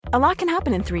A lot can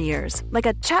happen in 3 years, like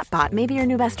a chatbot may be your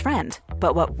new best friend.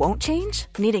 But what won't change?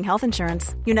 Needing health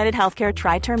insurance. United Healthcare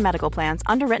Tri-Term Medical Plans,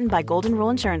 underwritten by Golden Rule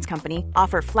Insurance Company,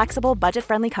 offer flexible,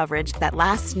 budget-friendly coverage that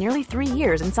lasts nearly 3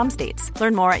 years in some states.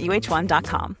 Learn more at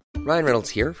uh1.com. Ryan Reynolds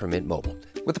here from Mint Mobile.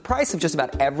 With the price of just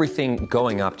about everything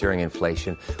going up during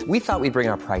inflation, we thought we'd bring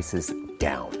our prices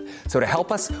down. So to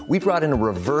help us, we brought in a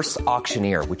reverse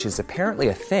auctioneer, which is apparently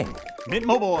a thing. Mint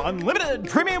Mobile Unlimited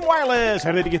Premium Wireless.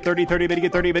 How to get 30, 30, bit to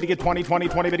get 30, bit to get 20, 20,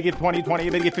 20, bit to get 20, 20,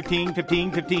 bit to get 15,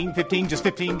 15, 15, 15, just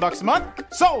 $15 a month?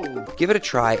 Sold! Give it a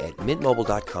try at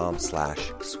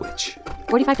mintmobile.com/switch.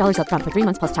 $45 up front for 3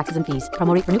 months plus taxes and fees.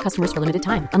 Promo rate for new customers for limited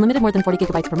time. Unlimited more than 40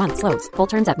 gigabytes per month. Slows full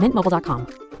terms at mintmobile.com.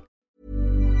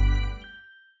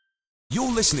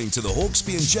 You're listening to the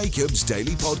Hawksby and Jacobs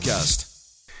Daily Podcast.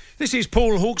 This is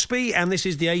Paul Hawksby, and this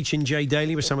is the H&J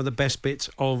Daily with some of the best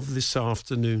bits of this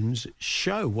afternoon's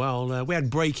show. Well, we had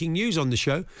breaking news on the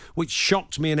show, which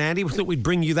shocked me and Andy. We thought we'd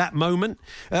bring you that moment.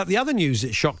 The other news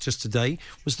that shocked us today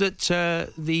was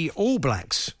that the All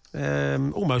Blacks,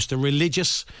 almost a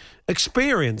religious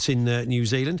experience in New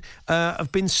Zealand,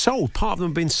 have been sold. Part of them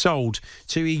have been sold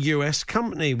to a US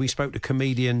company. We spoke to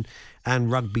comedian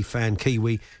and rugby fan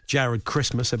Kiwi Jared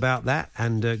Christmas about that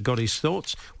and got his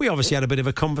thoughts. We obviously had a bit of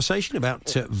a conversation about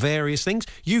various things.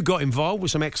 You got involved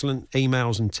with some excellent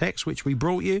emails and texts, which we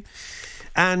brought you.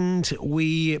 And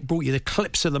we brought you the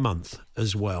clips of the month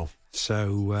as well.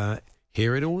 So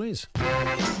here it all is.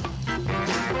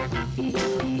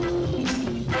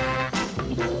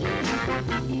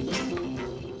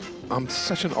 I'm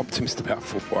such an optimist about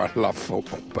football. I love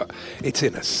football, but it's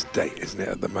in a state, isn't it,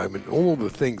 at the moment? All the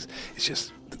things, it's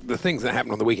just the things that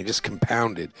happened on the weekend just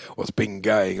compounded what's been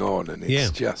going on, and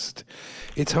it's just,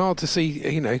 it's hard to see,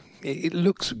 it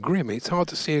looks grim. It's hard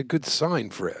to see a good sign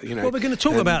for it, Well, we're going to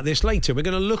talk about this later. We're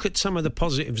going to look at some of the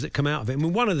positives that come out of it. I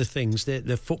mean, one of the things,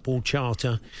 the football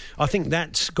charter, I think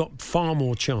that's got far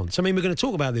more chance. I mean, we're going to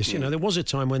talk about this. There was a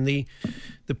time when the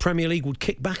Premier League would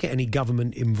kick back at any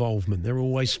government involvement. They're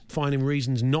always finding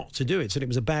reasons not to do it, said it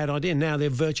was a bad idea. Now they're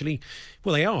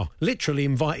they are literally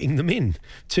inviting them in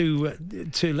to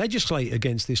legislate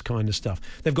against this kind of stuff.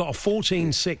 They've got a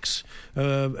 14-6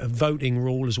 voting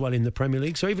rule as well in the Premier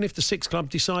League. So even if the six clubs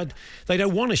decide they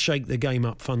don't want to shake the game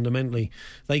up fundamentally,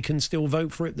 they can still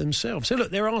vote for it themselves. So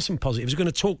look, there are some positives. We're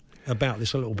going to talk about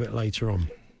this a little bit later on.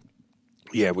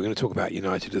 Yeah, we're going to talk about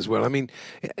United as well. I mean,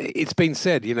 it's been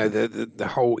said, the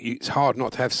whole, it's hard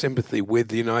not to have sympathy with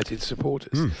the United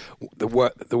supporters.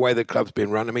 The way the club's been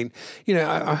run. I mean,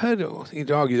 I heard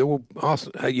you'd argue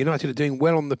that United are doing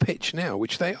well on the pitch now,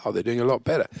 which they are. They're doing a lot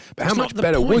better. But how much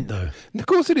better would? Though. Of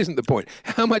course, it isn't the point.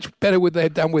 How much better would they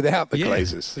have done without the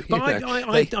Glazers? But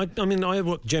I heard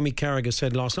what Jamie Carragher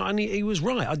said last night, and he was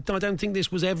right. I don't think this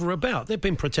was ever about. They've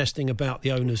been protesting about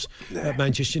the owners at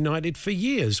Manchester United for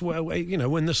years. Well,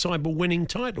 when the side were winning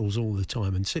titles all the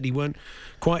time and City weren't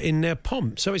quite in their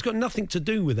pomp. So it's got nothing to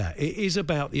do with that. It is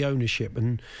about the ownership.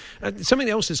 And something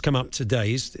else that's come up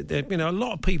today is that, a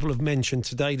lot of people have mentioned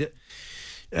today that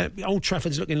Old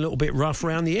Trafford's looking a little bit rough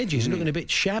around the edges, looking a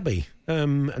bit shabby.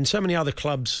 And so many other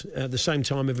clubs at the same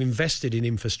time have invested in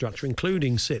infrastructure,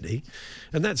 including City.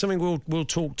 And that's something we'll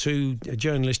talk to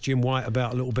journalist Jim White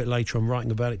about a little bit later. I'm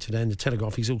writing about it today in the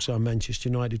Telegraph. He's also a Manchester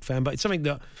United fan, but it's something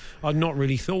that I'd not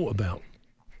really thought about.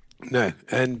 No,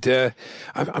 and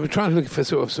I'm trying to look for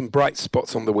sort of some bright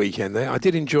spots on the weekend there. I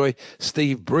did enjoy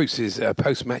Steve Bruce's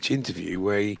post-match interview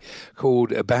where he called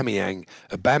Aubameyang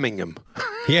Birmingham.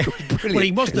 Yeah, well,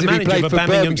 he was the manager of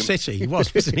Birmingham City. He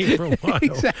wasn't he, for a while?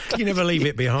 Exactly. You never leave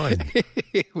it behind.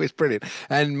 It was brilliant.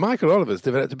 And Michael Oliver's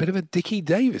developed a bit of a Dickie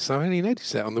Davis. I only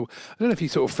noticed that I don't know if he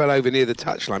sort of fell over near the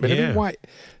touchline, but a bit white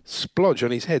splodge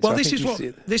on his head. Well, so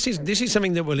this is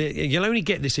something that you'll only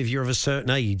get this if you're of a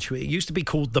certain age. It used to be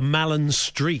called the Malin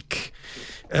Streak.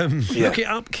 Look it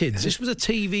up, kids. This was a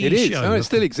TV show. It is. No, it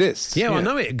still exists. Yeah, I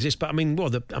know it exists, but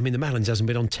the Malins hasn't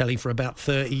been on telly for about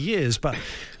 30 years. But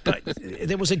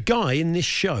there was a guy in this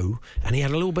show, and he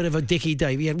had a little bit of a Dickie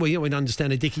Davis. You wouldn't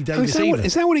understand a Dickie Davis either.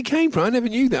 Is that what it came from? I never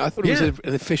knew that. I thought it was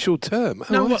an official term.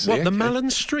 No, the Malin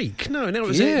Streak? No, it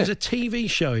was a TV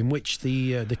show in which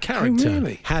the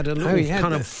character had a little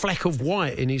kind of fleck of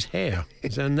white in his hair,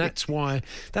 and that's where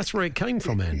it came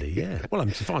from, Andy. Yeah. Well,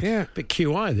 I'm fine. A bit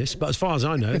QI this, but as far as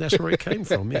I know, that's where it came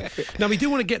from. Yeah. Now, we do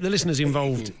want to get the listeners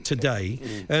involved today.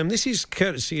 This is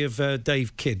courtesy of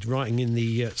Dave Kidd, writing in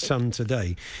the Sun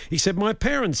today. He said, my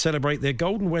parents celebrate their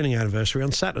golden wedding anniversary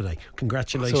on Saturday.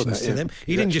 Congratulations to them.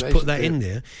 He didn't just put that in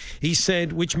there. He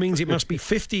said, which means it must be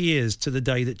 50 years to the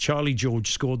day that Charlie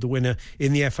George scored the winner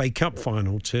in the FA Cup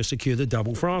final to secure the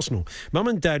double for Arsenal. Mum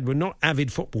and Dad were not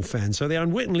avid football fans, so they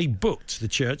unwittingly booked the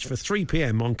church for 3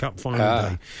 p.m. on Cup final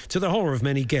day, to the horror of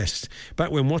many guests,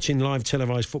 back when watching live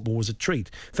televised football was a treat.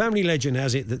 Family legend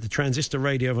has it that the transistor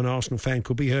radio of an Arsenal fan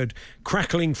could be heard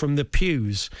crackling from the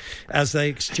pews as they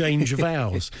exchange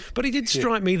vows. But it did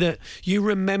strike me that you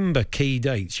remember key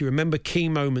dates, you remember key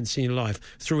moments in your life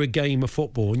through a game of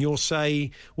football, and you'll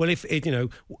say, well, if it, you know,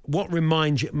 what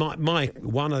reminds you, my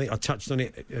one, I think I touched on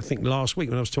it, I think last week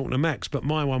when I was talking to Max, but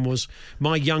my one was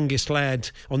my youngest lad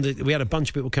we had a bunch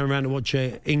of people coming around to watch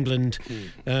England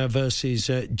versus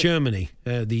Germany,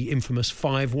 the infamous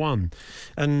 5-1,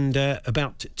 and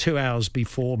about 2 hours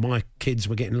before, my kids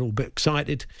were getting a little bit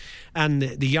excited, and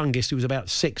the youngest, who was about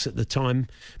 6 at the time,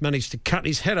 managed to cut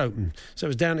his head open, so it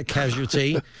was down to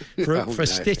casualty for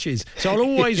stitches. So I'll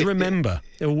always remember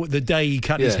the day he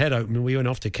cut his head open and we went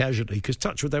off to casualty, because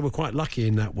touchwood, they were quite lucky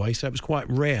in that way, so it was quite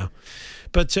rare.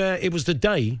 But it was the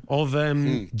day of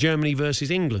Germany versus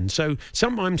England. So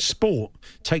sometimes sport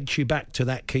takes you back to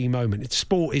that key moment.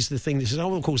 Sport is the thing that says,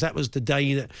 oh, of course, that was the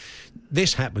day that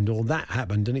this happened or that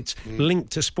happened, and it's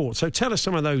linked to sport. So tell us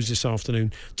some of those this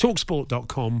afternoon.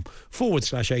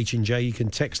 Talksport.com/H&J. You can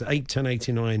text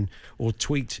 81089 or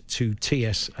tweet to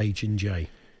TSH&J.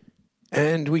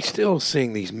 And we're still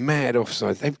seeing these mad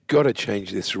offsides. They've got to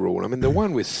change this rule. I mean, the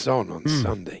one with Son on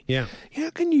Sunday. Yeah. How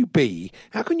can your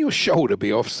shoulder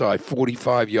be offside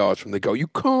 45 yards from the goal? You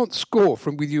can't score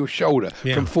with your shoulder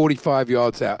from 45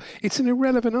 yards out. It's an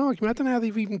irrelevant argument. I don't know how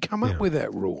they've even come up with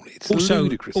that rule. It's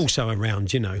ludicrous. Also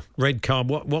around, red card.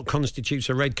 What constitutes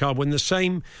a red card when the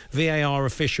same VAR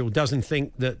official doesn't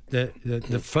think that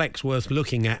the fleck's worth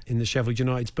looking at in the Sheffield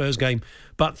United Spurs game,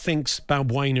 but thinks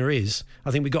Balbuena is?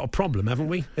 I think we've got a problem, haven't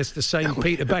we? It's the same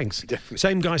Peter Banks. Definitely.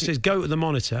 Same guy says, go to the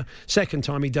monitor. Second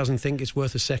time, he doesn't think it's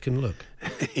worth a second look.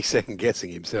 He's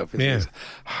second-guessing himself, isn't he? It's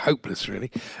hopeless,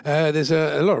 really. There's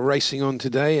a lot of racing on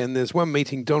today, and there's one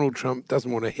meeting Donald Trump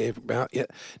doesn't want to hear about yet.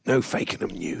 No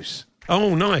Fakenham news.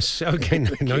 Oh, nice. Okay,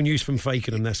 no news from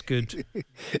Fakenham. That's good.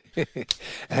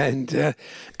 And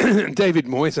David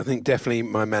Moyes, I think, definitely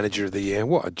my manager of the year.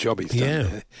 What a job he's done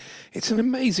there. It's an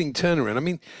amazing turnaround. I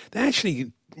mean, they're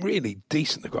actually really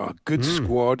decent. They've got a good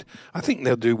squad. I think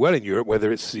they'll do well in Europe,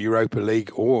 whether it's the Europa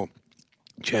League or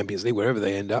Champions League, wherever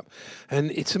they end up.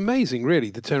 And it's amazing, really,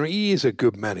 the turnaround. He is a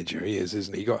good manager, he is,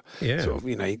 isn't he? He got sort of,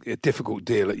 a difficult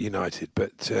deal at United.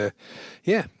 But, so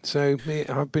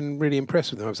I've been really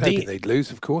impressed with them. I was hoping they'd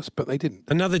lose, of course, but they didn't.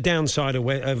 Another downside of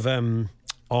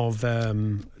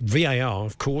VAR,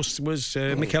 of course, was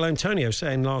Mikel Antonio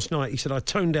saying last night, he said, I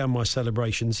toned down my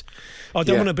celebrations. I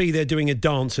don't want to be there doing a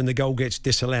dance and the goal gets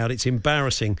disallowed. It's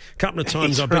embarrassing. A couple of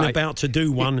times I've been about to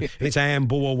do one and it's a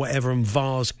handball or whatever and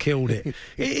VAR's killed it.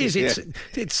 It is.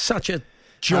 It's such a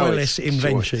joyless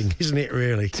invention, isn't it,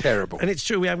 really? Terrible. And it's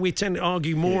true, we tend to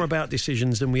argue more about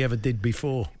decisions than we ever did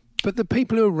before. But the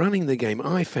people who are running the game,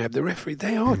 IFAB, the referee,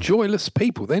 they are joyless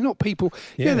people. They're not people.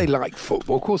 Yeah, they like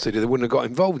football. Of course they do. They wouldn't have got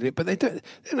involved in it, but they don't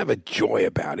have a joy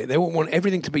about it. They all want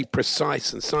everything to be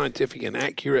precise and scientific and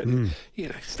accurate. And,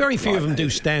 very few of them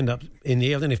do stand up in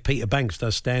the. I don't know if Peter Banks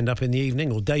does stand up in the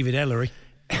evening or David Ellery.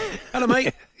 Hello,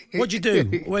 mate. What'd you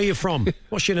do? Where are you from?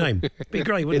 What's your name? Be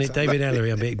great, wouldn't it, David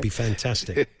Ellery? I mean, it'd be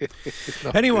fantastic.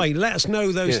 Anyway, let us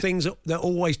know those things that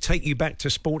always take you back to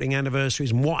sporting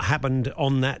anniversaries and what happened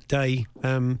on that day.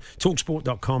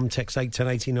 Talksport.com, text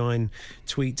 81089,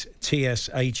 tweet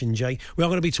TSH&J. We are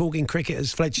going to be talking cricket,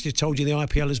 as Fletcher just told you. The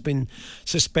IPL has been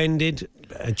suspended.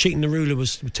 Cheating the ruler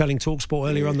was telling TalkSport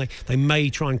earlier on they may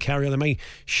try and carry on. They may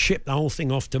ship the whole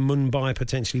thing off to Mumbai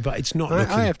potentially, but it's not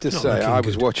looking. I have to say, I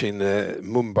was watching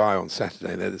Mumbai on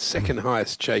Saturday. They're the second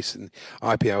highest chase in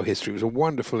IPL history. It was a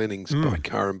wonderful innings by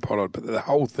Kieran Pollard, but the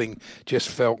whole thing just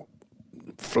felt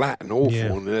flat and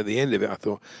awful. And at the end of it, I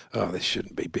thought, this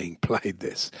shouldn't be being played,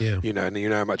 this. And you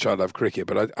know how much I love cricket,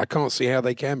 but I can't see how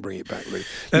they can bring it back, really.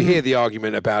 You hear the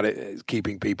argument about it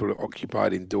keeping people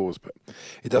occupied indoors, but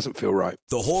it doesn't feel right.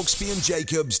 The Hawksbee and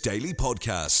Jacobs Daily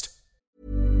Podcast.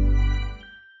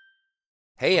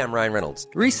 Hey, I'm Ryan Reynolds.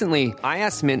 Recently, I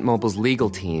asked Mint Mobile's legal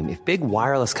team if big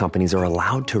wireless companies are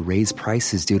allowed to raise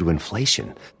prices due to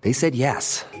inflation. They said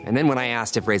yes. And then when I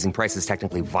asked if raising prices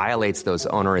technically violates those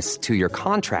onerous 2-year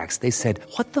contracts, they said,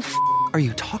 what the f*** are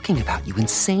you talking about, you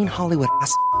insane Hollywood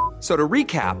ass f- So to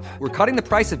recap, we're cutting the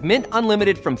price of Mint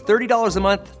Unlimited from $30 a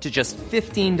month to just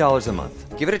 $15 a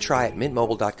month. Give it a try at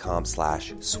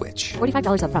mintmobile.com/switch.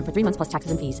 $45 up front for 3 months plus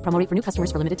taxes and fees. Promo rate for new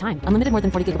customers for limited time. Unlimited more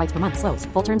than 40 gigabytes per month. Slows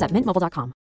full terms at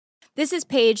mintmobile.com. This is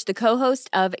Paige, the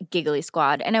co-host of Giggly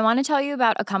Squad, and I want to tell you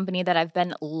about a company that I've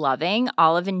been loving,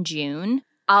 Olive & June.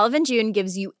 Olive & June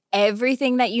gives you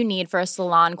everything that you need for a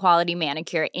salon-quality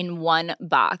manicure in one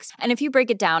box. And if you break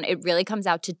it down, it really comes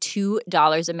out to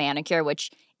 $2 a manicure,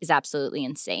 which is absolutely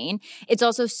insane. It's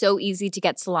also so easy to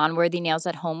get salon-worthy nails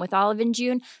at home with Olive &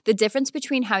 June. The difference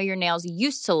between how your nails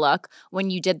used to look when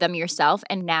you did them yourself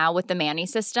and now with the Mani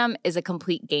system is a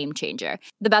complete game changer.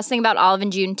 The best thing about Olive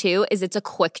 & June, too, is it's a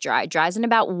quick dry. Dries in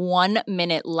about 1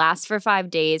 minute, lasts for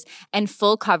 5 days, and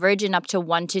full coverage in up to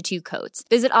 1 to 2 coats.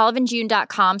 Visit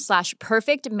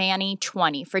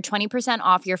oliveandjune.com/perfectmani20 for 20%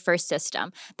 off your first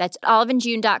system. That's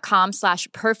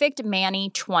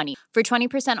oliveandjune.com/perfectmani20 for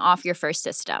 20% off your first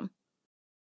system.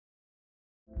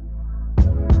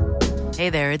 Hey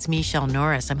there, it's Michelle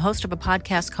Norris. I'm host of a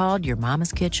podcast called Your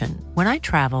Mama's Kitchen. When I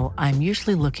travel, I'm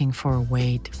usually looking for a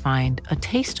way to find a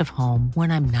taste of home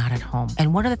when I'm not at home.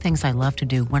 And one of the things I love to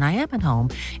do when I am at home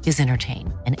is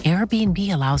entertain. And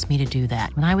Airbnb allows me to do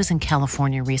that. When I was in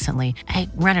California recently, I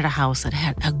rented a house that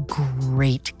had a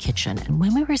great kitchen. And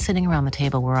when we were sitting around the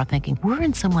table, we were all thinking, we're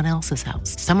in someone else's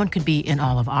house. Someone could be in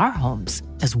all of our homes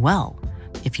as well.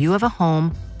 If you have a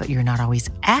home, but you're not always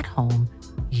at home,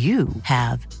 you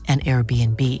have an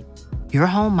Airbnb. Your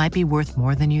home might be worth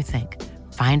more than you think.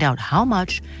 Find out how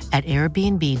much at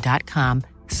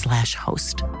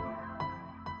airbnb.com/host.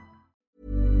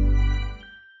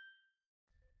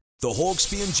 The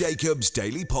Hawksby and Jacobs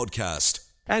Daily Podcast.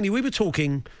 Andy, we were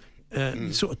talking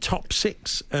sort of top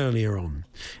 6 earlier on.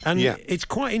 And it's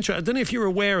quite interesting. I don't know if you're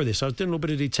aware of this. I was doing a little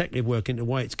bit of detective work into the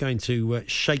way it's going to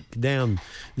shake down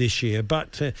this year.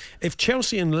 But if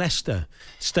Chelsea and Leicester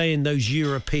stay in those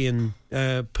European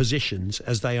positions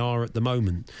as they are at the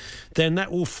moment, then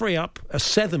that will free up a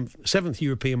seventh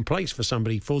European place for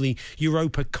somebody for the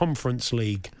Europa Conference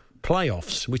League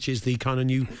playoffs, which is the kind of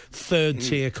new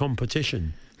third-tier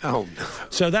competition. Oh, no.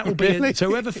 So that will be so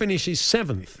whoever finishes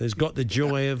 7th has got the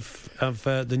joy of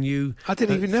the new. I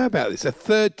didn't even know about this. A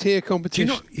third-tier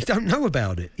competition. You don't know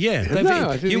about it? Yeah, no,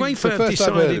 I didn't. UEFA have I've heard of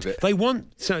decided it. they want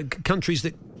countries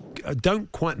that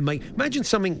don't quite make. Imagine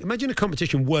a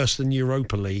competition worse than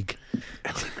Europa League,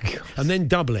 and then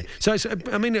double it. So it's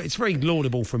very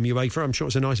laudable from UEFA. I'm sure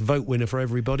it's a nice vote winner for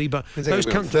everybody. But those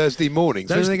Thursday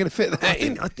mornings, when are they going to fit that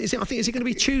in? Is it going to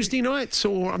be Tuesday nights,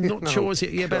 or I'm not sure. Is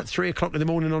it about 3 o'clock in the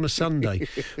morning on a Sunday?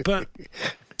 But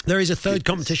there is a third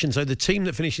competition, so the team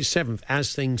that finishes 7th,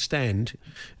 as things stand,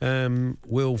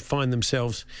 will find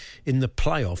themselves in the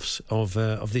playoffs of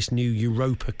this new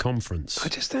Europa Conference. I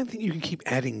just don't think you can keep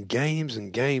adding games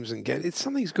and games and games.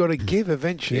 Something's got to give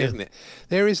eventually, isn't it?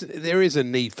 There is a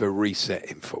need for reset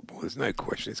in football. There's no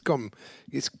question. It's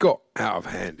got out of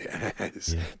hand. It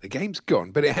has. Yeah. The game's gone,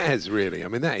 but it has really. I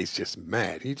mean, that is just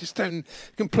mad. You just don't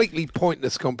completely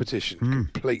pointless competition.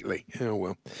 Completely. Oh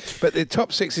well. But the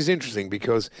top 6 is interesting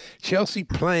because Chelsea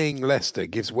playing Leicester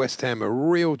gives West Ham a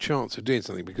real chance of doing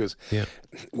something because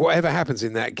whatever happens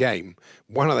in that game,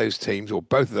 one of those teams or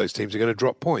both of those teams are going to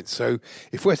drop points. So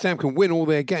if West Ham can win all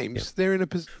their games, they're in a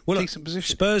decent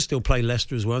position. Spurs still play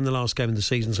Leicester as well in the last game of the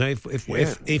season. So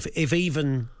if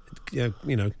even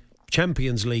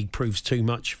Champions League proves too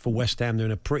much for West Ham, they're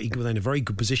in a very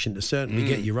good position to certainly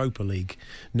get Europa League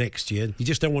next year. You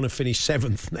just don't want to finish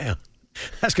 7th now.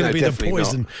 That's going to be the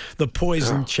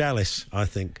poison chalice, I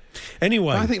think.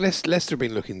 Anyway, I think Leicester have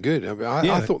been looking good.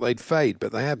 I thought they'd fade,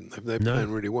 but they haven't. They're playing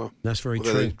really well. That's very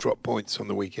true. They dropped points on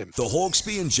the weekend. The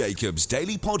Hawksby and Jacobs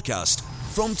Daily Podcast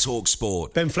from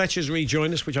TalkSport. Ben Fletcher's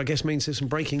rejoined us, which I guess means there's some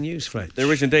breaking news, Fletch.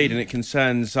 There is indeed, and it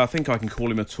concerns, I think I can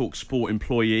call him a TalkSport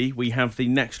employee. We have the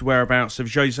next whereabouts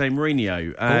of Jose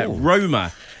Mourinho.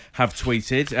 Roma have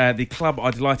tweeted, the club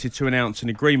are delighted to announce an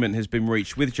agreement has been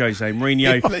reached with Jose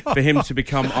Mourinho for him to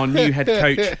become our new head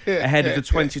coach ahead of the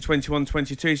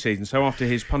 2021-22 season. So after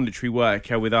his punditry work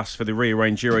with us for the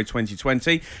rearranged Euro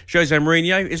 2020, Jose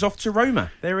Mourinho is off to Roma.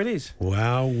 There it is.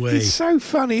 Wowee. It's so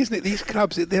funny, isn't it? These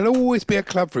clubs, there'll always be a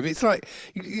club for him. It's like,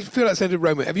 you feel like saying to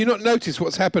Roma, have you not noticed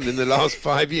what's happened in the last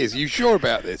 5 years? Are you sure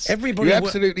about this? You're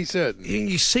absolutely certain.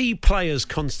 You see players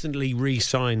constantly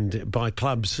re-signed by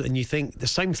clubs and you think the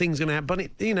same thing's going to happen.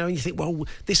 But you think, well,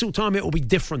 this time it will be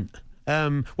different.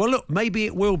 Well, look, maybe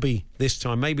it will be this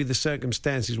time. Maybe the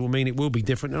circumstances will mean it will be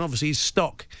different. And obviously his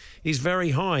stock is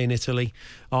very high in Italy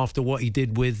after what he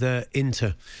did with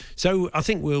Inter. So I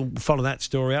think we'll follow that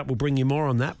story up. We'll bring you more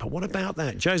on that. But what about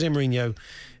that? Jose Mourinho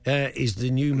is the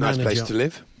new Nice manager place to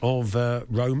live. of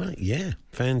Roma. Yeah,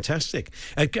 fantastic.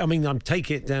 I mean, I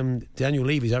take it Daniel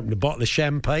Levy's opened a bottle of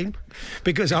champagne,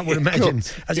 because I would imagine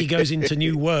as he goes into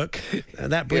new work,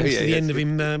 that brings to the end of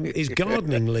his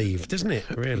gardening leave, doesn't it?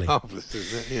 Really. Marvellous,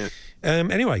 isn't it? Yeah.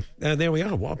 Anyway, there we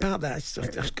are. What about that?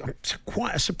 It's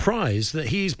quite a surprise that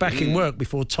he's back in work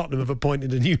before Tottenham have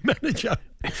appointed a new manager.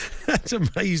 That's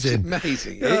amazing. It's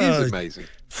amazing. It is amazing.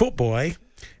 Football.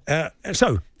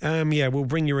 We'll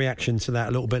bring your reaction to that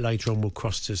a little bit later on. We'll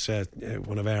cross to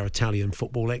one of our Italian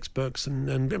football experts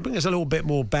and bring us a little bit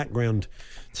more background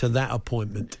to that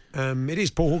appointment. It is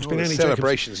Paul Hawksbee and Andy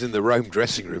celebrations in the Rome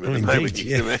dressing room at the moment,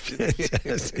 you can imagine.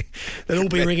 They'll all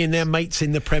be ringing their mates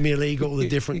in the Premier League, all the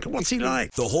different... What's he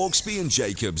like? The Hawksbee and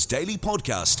Jacobs Daily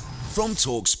Podcast from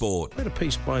TalkSport. I read a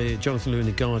piece by Jonathan Lew in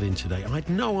The Guardian today. I had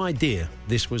no idea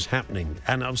this was happening,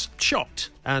 and I was shocked.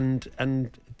 And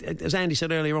as Andy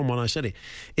said earlier on when I said it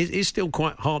is still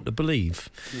quite hard to believe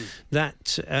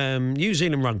that New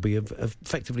Zealand Rugby have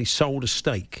effectively sold a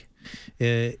stake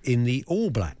in the All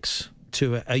Blacks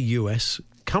to a US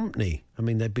company. I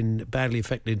mean, they've been badly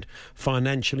affected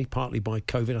financially, partly by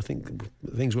COVID. I think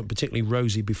things weren't particularly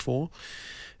rosy before.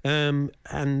 People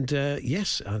I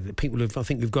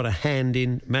think we've got a hand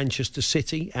in Manchester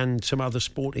City, and some other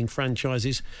sporting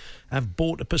franchises have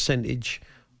bought a percentage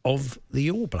of the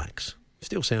All Blacks.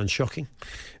 Still sounds shocking.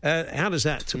 How does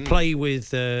that play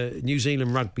with New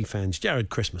Zealand rugby fans? Jared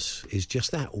Christmas is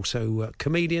just that, also a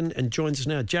comedian, and joins us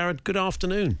now. Jared, good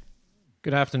afternoon.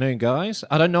 Good afternoon, guys.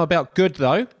 I don't know about good,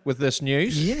 though, with this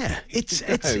news. Yeah, it's.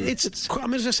 I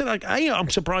mean, as I said, I'm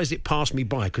surprised it passed me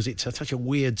by, because it's such a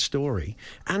weird story,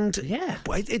 and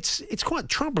it's quite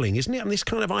troubling, isn't it? And this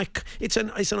kind of it's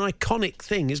an iconic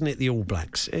thing, isn't it? The All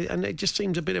Blacks, and it just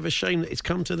seems a bit of a shame that it's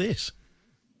come to this.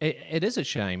 It is a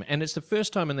shame, and it's the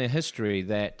first time in their history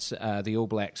that the All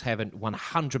Blacks haven't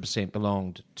 100%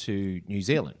 belonged to New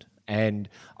Zealand. And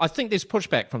I think there's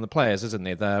pushback from the players, isn't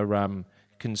there? They're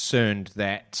concerned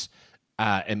that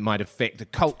it might affect the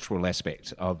cultural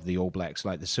aspect of the All Blacks,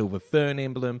 like the silver fern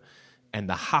emblem and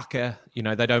the haka. You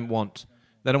know, they don't want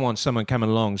someone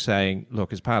coming along saying,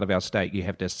 "Look, as part of our state, you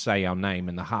have to say our name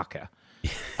in the haka."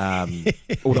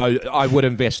 Although I would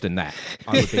invest in that.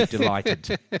 I would be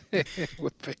delighted.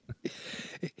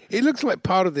 It looks like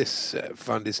part of this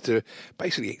fund is to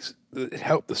basically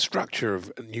help the structure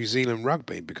of New Zealand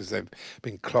rugby, because they've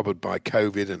been clobbered by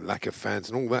COVID and lack of fans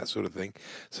and all that sort of thing.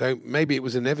 So maybe it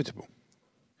was inevitable.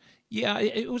 Yeah,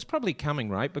 it was probably coming,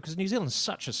 right? Because New Zealand's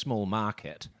such a small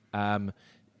market. To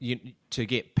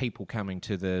get people coming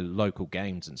to the local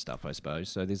games and stuff, I suppose.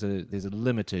 So there's a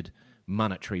limited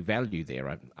monetary value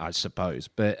there, I suppose,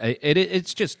 but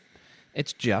it's just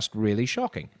really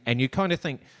shocking. And you kind of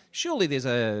think, surely there's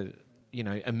a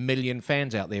million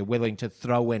fans out there willing to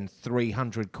throw in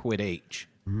 300 quid each,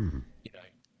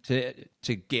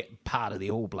 to get part of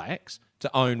the All Blacks, to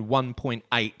own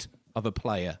 1.8 of a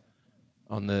player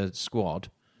on the squad.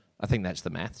 I think that's the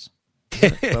maths.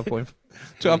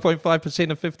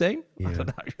 12.5% of 15? Yeah. I don't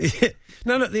know.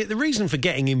 No, look, the reason for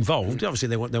getting involved, obviously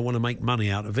they want to make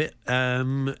money out of it,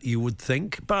 you would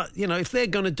think. But, if they're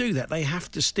going to do that, they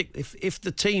have to stick... If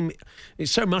the team...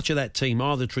 So much of that team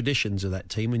are the traditions of that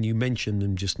team, and you mentioned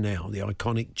them just now, the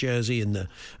iconic jersey and the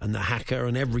haka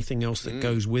and everything else that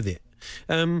goes with it.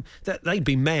 That they'd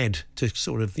be mad to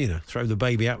sort of, throw the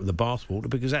baby out with the bathwater,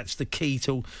 because that's the key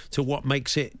to what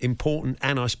makes it important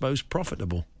and, I suppose,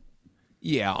 profitable.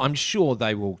 Yeah, I'm sure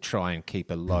they will try and keep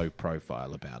a low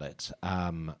profile about it. I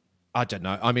don't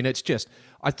know. I mean, it's just...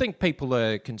 I think people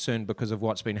are concerned because of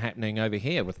what's been happening over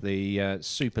here with the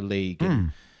Super League.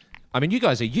 And, I mean, you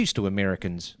guys are used to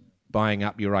Americans buying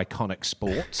up your iconic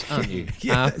sports, aren't you?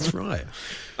 Yeah, that's right.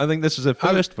 I think this is a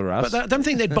first for us. But I don't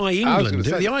think they'd buy England.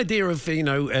 The idea of,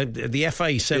 the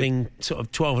FA selling sort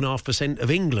of 12.5%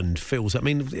 of England feels... I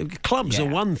mean, clubs are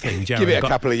one thing, Jared. Give it a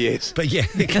couple of years. But yeah,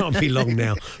 it can't be long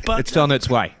now. But it's on its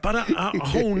way. But a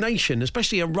whole nation,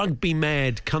 especially a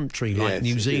rugby-mad country like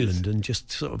New Zealand, and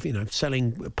just sort of,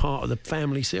 selling part of the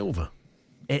family silver.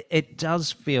 It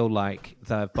does feel like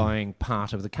they're buying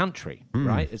part of the country,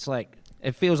 right? It's like...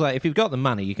 It feels like if you've got the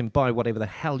money, you can buy whatever the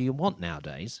hell you want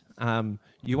nowadays.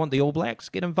 You want the All Blacks?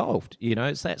 Get involved.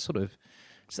 It's that sort of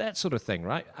thing,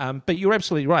 right? But you're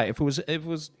absolutely right. If it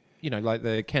was, like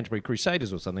the Canterbury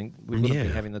Crusaders or something, we wouldn't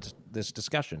be having this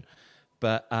discussion.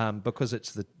 But because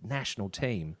it's the national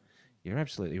team, you're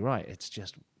absolutely right. It's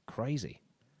just crazy.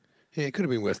 Yeah, it could have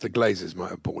been worse. The Glazers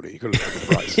might have bought it. You could have looked at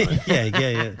the price.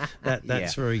 Yeah.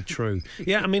 That's very true.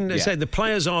 Yeah, I mean, they say the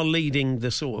players are leading the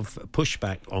sort of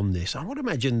pushback on this. I would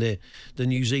imagine the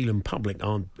New Zealand public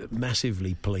aren't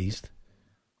massively pleased.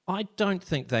 I don't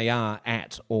think they are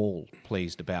at all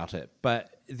pleased about it,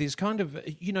 but there's kind of,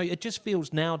 it just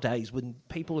feels nowadays when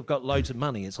people have got loads of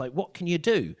money, it's like, what can you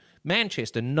do?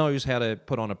 Manchester knows how to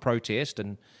put on a protest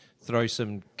and throw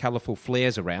some colourful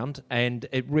flares around, and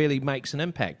it really makes an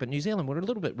impact. But New Zealand, we're a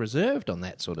little bit reserved on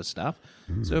that sort of stuff,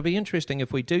 so it'll be interesting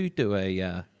if we do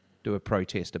a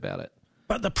protest about it.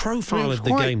 But the profile of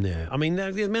the game there, I mean,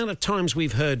 the amount of times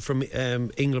we've heard from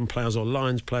England players or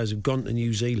Lions players who've gone to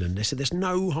New Zealand, they said there's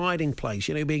no hiding place.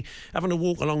 Having a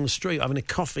walk along the street, having a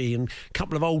coffee, and a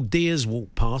couple of old dears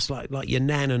walk past, like your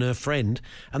nan and her friend,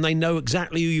 and they know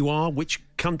exactly who you are, which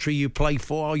country you play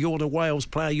for. Oh, you're the Wales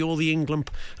player, you're the England.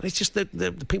 And it's just that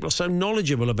the people are so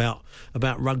knowledgeable about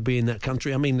rugby in that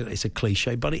country. I mean, it's a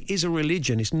cliche, but it is a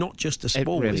religion. It's not just a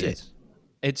sport, really is it?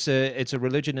 It's a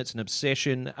religion. It's an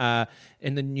obsession.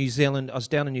 In the New Zealand, I was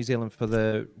down in New Zealand for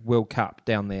the World Cup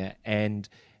down there, and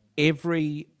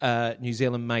every New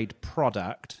Zealand-made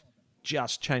product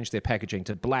just changed their packaging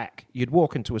to black. You'd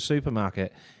walk into a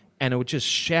supermarket, and it was just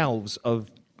shelves of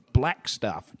black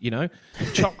stuff.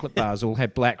 Chocolate bars all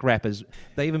had black wrappers.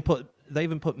 They even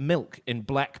put milk in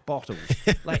black bottles.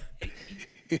 Like.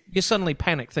 You suddenly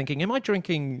panic thinking, am I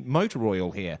drinking motor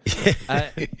oil here?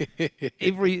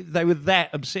 They were that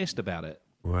obsessed about it.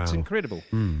 Wow. It's incredible.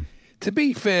 To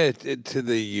be fair to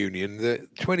the union, the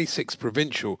 26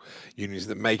 provincial unions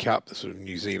that make up the sort of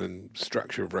New Zealand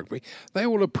structure of rugby, they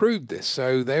all approved this.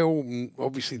 So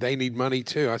they need money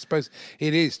too. I suppose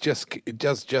it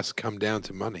does just come down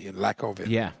to money and lack of it.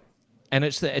 Yeah. And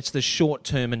it's the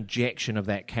short-term injection of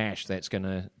that cash that's going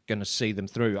to see them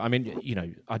through. I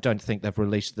mean, I don't think they've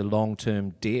released the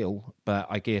long-term deal, but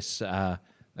I guess that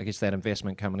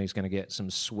investment company is going to get some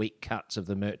sweet cuts of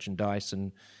the merchandise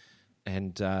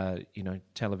and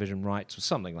television rights or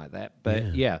something like that.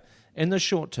 But yeah, in the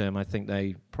short term, I think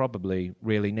they probably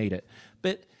really need it.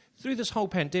 But through this whole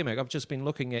pandemic, I've just been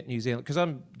looking at New Zealand because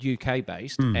I'm UK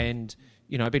based, and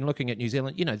I've been looking at New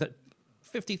Zealand. That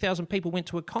 50,000 people went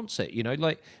to a concert,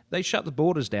 like they shut the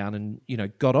borders down and,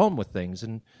 got on with things.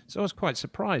 And so I was quite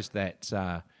surprised that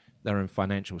they're in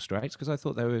financial straits because I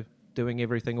thought they were doing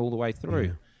everything all the way through.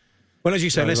 Yeah. Well, as you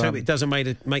say, let's hope it doesn't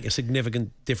make a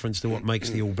significant difference to what makes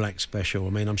the All Blacks special. I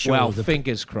mean, I'm sure... Well,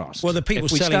 fingers crossed. Well, the people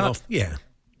selling off... Yeah.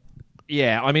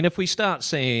 Yeah, I mean, if we start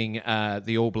seeing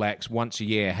the All Blacks once a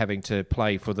year having to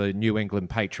play for the New England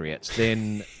Patriots,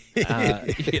 then... then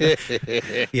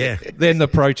the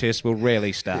protests will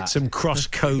really start. Some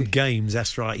cross-code games,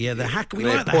 that's right. Yeah, the hacker, we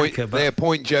like the hacker. But... They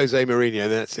appoint Jose Mourinho,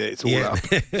 that's it. It's all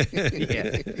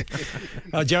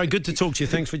up. Jared, good to talk to you.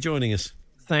 Thanks for joining us.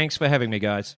 Thanks for having me,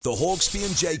 guys. The Hawksbee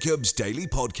and Jacobs Daily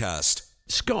Podcast.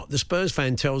 Scott, the Spurs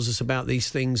fan, tells us about these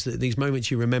things, these moments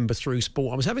you remember through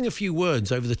sport. I was having a few words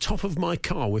over the top of my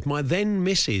car with my then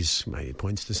missus, maybe it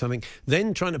points to something,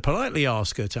 then trying to politely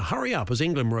ask her to hurry up as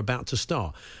England were about to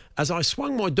start. As I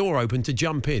swung my door open to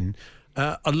jump in,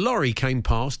 a lorry came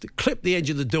past, clipped the edge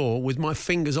of the door with my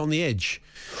fingers on the edge.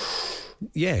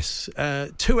 Yes,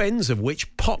 two ends of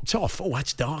which popped off. Oh,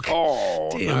 that's dark. Oh,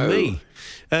 dear me.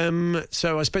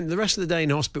 So I spent the rest of the day in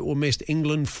hospital, missed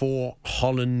England 4,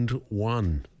 Holland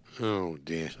 1. Oh,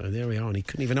 dear. So there we are, and he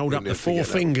couldn't even hold up the four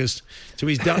fingers to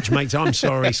his Dutch mates. I'm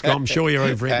sorry, Scott, I'm sure you're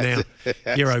over it now.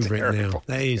 You're over it now.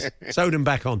 There he is. Sewed them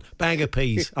back on. Bag of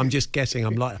peas. I'm just guessing.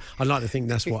 I'd like to think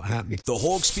that's what happened. The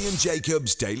Hawksbee and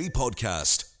Jacobs Daily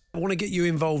Podcast. I want to get you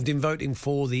involved in voting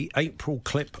for the April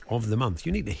clip of the month.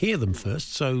 You need to hear them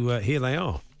first, so here they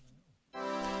are.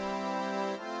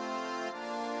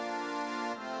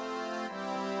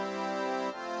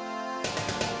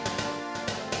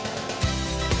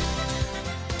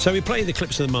 So we play the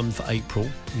clips of the month for April.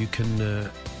 You can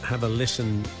have a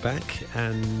listen back,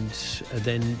 and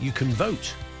then you can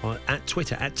vote at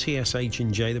Twitter, at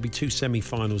TSH&J. There'll be 2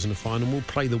 semi-finals and a final. We'll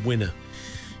play the winner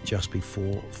just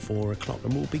before 4 o'clock.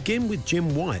 And we'll begin with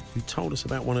Jim White, who told us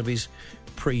about one of his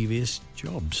previous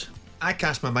jobs. I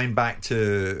cast my mind back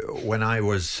to when I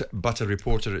was but a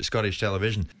reporter at Scottish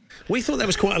Television. We thought that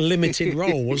was quite a limited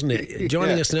role, wasn't it?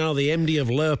 Joining us now, the MD of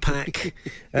Lurpak.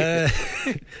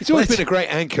 He's always been a great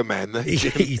anchor man, though.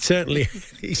 He certainly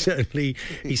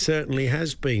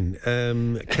has been.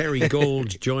 Kerry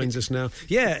Gould joins us now.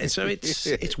 Yeah, so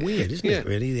it's weird, isn't it?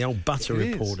 Really, the old butter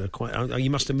reporter. You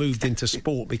must have moved into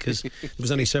sport because there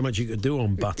was only so much you could do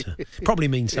on butter. Probably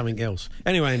means something else.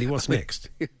 Anyway, Andy, what's next?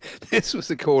 This was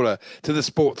the caller to the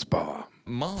sports bar.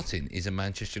 Martin is a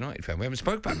Manchester United fan. We haven't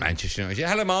spoken about Manchester United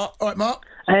yet. Hello, Mark. All right, Mark.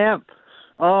 I am.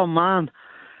 Oh, man.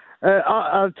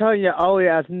 I'll tell you, Ollie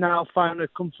has now finally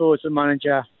come through as a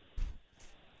manager.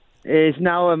 He's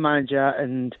now a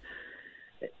manager,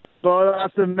 but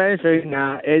that's the main thing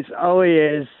now, is Ollie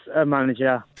is a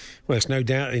manager. Well, there's no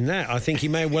doubt in that. I think he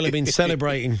may well have been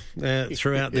celebrating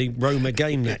throughout the Roma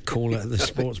game, that call at the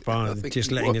sports bar,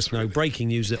 just letting us know. Breaking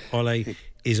news that Ole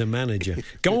is a manager.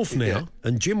 Golf now,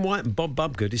 and Jim White and Bob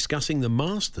Bubka discussing the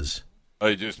Masters.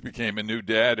 I just became a new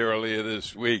dad earlier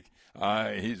this week.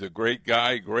 He's a great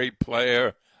guy, great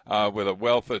player, with a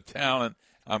wealth of talent.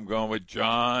 I'm going with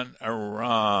John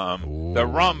Rahm, the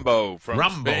Rambo from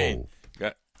Spain.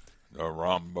 The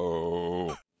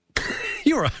Rambo.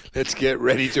 You're right. Let's get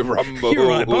ready to rumble. You're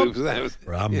right, Bob.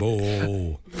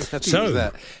 Rumble.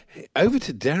 So, over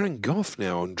to Darren Goff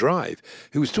now on Drive,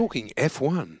 who was talking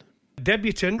F1.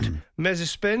 Debutant,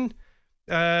 Mazepin,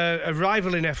 a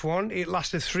rival in F1. It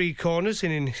lasted 3 corners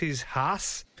in his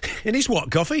Haas. In his what,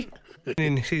 Goffy?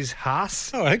 In his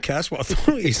Haas. Oh, okay, that's what I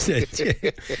thought you said.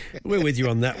 Yeah. We're with you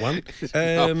on that one.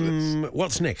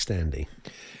 What's next, Andy?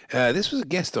 This was a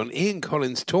guest on Ian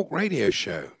Collins' talk radio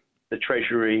show. The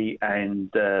Treasury and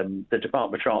the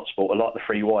Department of Transport are like the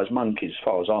 3 wise monkeys, as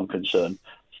far as I'm concerned.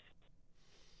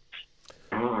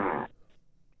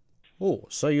 Oh,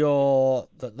 so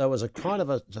there was a kind of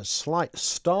a slight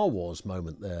Star Wars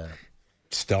moment there.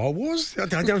 Star Wars? I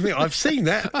don't think I've seen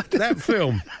that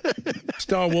film.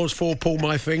 Star Wars 4, Pull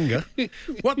My Finger.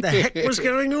 What the heck was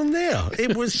going on there?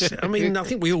 It was, I mean, I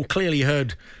think we all clearly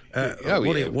heard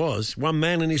what it was. One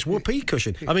man and his whoopee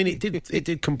cushion. I mean, it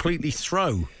did completely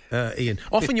throw Ian.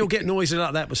 Often you'll get noises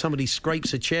like that when somebody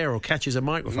scrapes a chair or catches a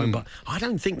microphone, but I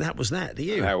don't think that was that, do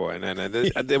you? No.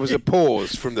 There was a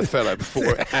pause from the fellow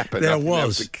before it happened. There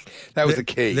was. That was the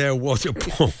key. There was a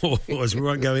pause. We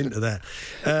won't go into that.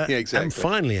 Yeah, exactly. And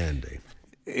finally, Andy.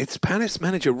 It's Palace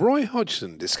manager Roy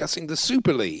Hodgson discussing the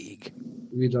Super League.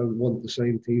 We don't want the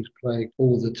same teams playing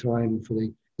all the time for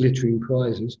the glittering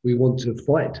prizes. We want to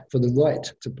fight for the right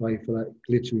to play for that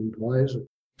glittering prize.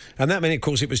 And that meant, of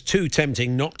course, it was too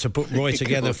tempting not to put Roy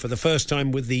together for the first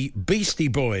time with the Beastie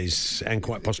Boys, and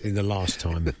quite possibly the last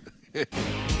time.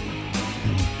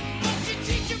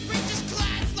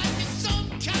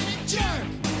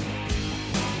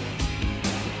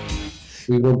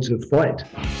 We want to fight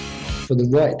for the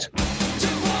right.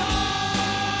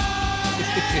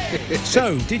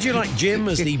 So, did you like Jim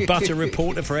as the butter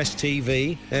reporter for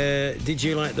STV? Did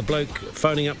you like the bloke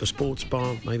phoning up the sports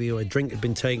bar, maybe a drink had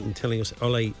been taken, telling us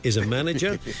Ole is a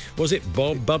manager? Was it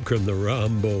Bob Bubka and the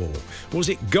Rambo? Was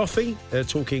it Goffy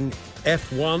talking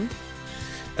F1?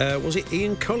 Was it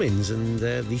Ian Collins and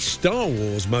the Star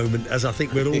Wars moment, as I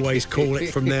think we'll always call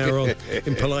it from now on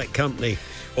in polite company?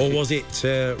 Or was it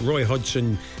Roy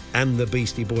Hodgson and the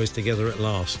Beastie Boys together at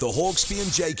last? The Hawksby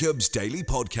and Jacobs Daily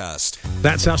Podcast.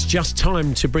 That's us, just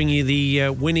time to bring you the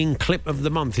winning clip of the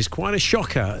month. It's quite a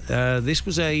shocker. This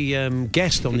was a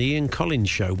guest on the Ian Collins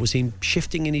show. Was he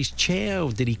shifting in his chair,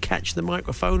 or did he catch the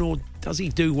microphone, or does he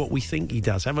do what we think he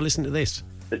does? Have a listen to this.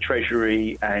 The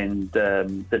Treasury and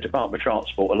the Department of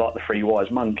Transport are like the 3 wise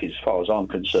monkeys, as far as I'm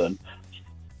concerned.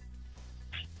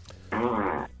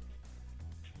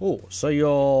 Oh,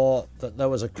 so there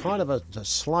was a kind of a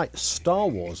slight Star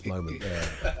Wars moment there.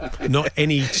 Not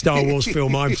any Star Wars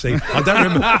film I've seen. I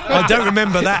don't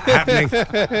remember that happening.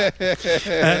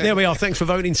 There we are. Thanks for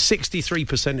voting.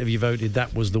 63% of you voted.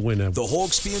 That was the winner. The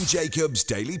Hawksby and Jacobs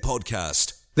Daily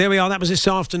Podcast. There we are. That was this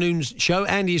afternoon's show.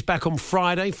 Andy is back on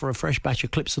Friday for a fresh batch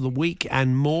of clips of the week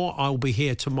and more. I'll be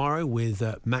here tomorrow with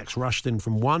Max Rushton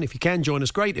from 1. If you can join us,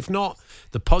 great. If not,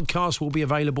 the podcast will be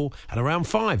available at around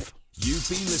 5. You've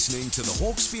been listening to the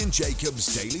Hawksby and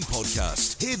Jacobs Daily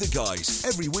Podcast. Hear the guys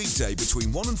every weekday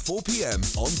between 1 and 4 p.m.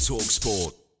 on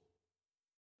TalkSport.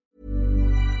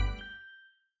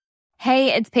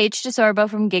 Hey, it's Paige DeSorbo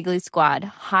from Giggly Squad.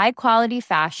 High quality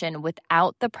fashion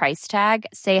without the price tag.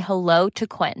 Say hello to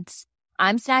Quince.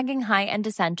 I'm snagging high-end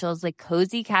essentials like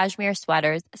cozy cashmere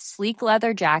sweaters, sleek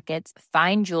leather jackets,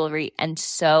 fine jewelry, and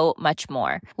so much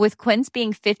more. With Quince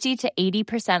being 50 to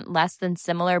 80% less than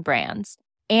similar brands.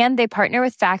 And they partner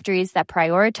with factories that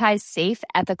prioritize safe,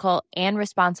 ethical, and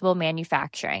responsible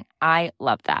manufacturing. I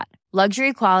love that.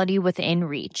 Luxury quality within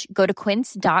reach. Go to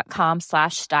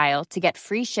quince.com/style to get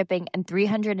free shipping and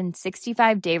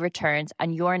 365-day returns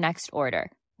on your next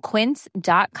order.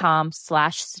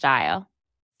 Quince.com/style.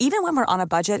 Even when we're on a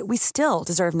budget, we still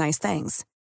deserve nice things.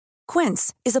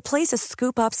 Quince is a place to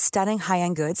scoop up stunning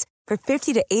high-end goods for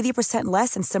 50 to 80%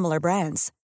 less than similar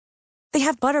brands. They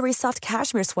have buttery soft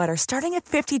cashmere sweaters starting at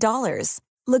 $50,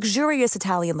 luxurious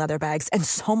Italian leather bags, and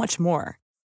so much more.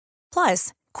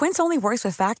 Plus, Quince only works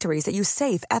with factories that use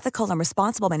safe, ethical, and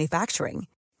responsible manufacturing.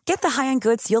 Get the high-end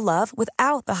goods you'll love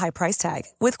without the high price tag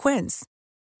with Quince.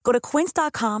 Go to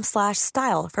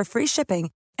quince.com/style for free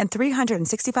shipping and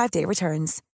 365-day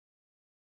returns.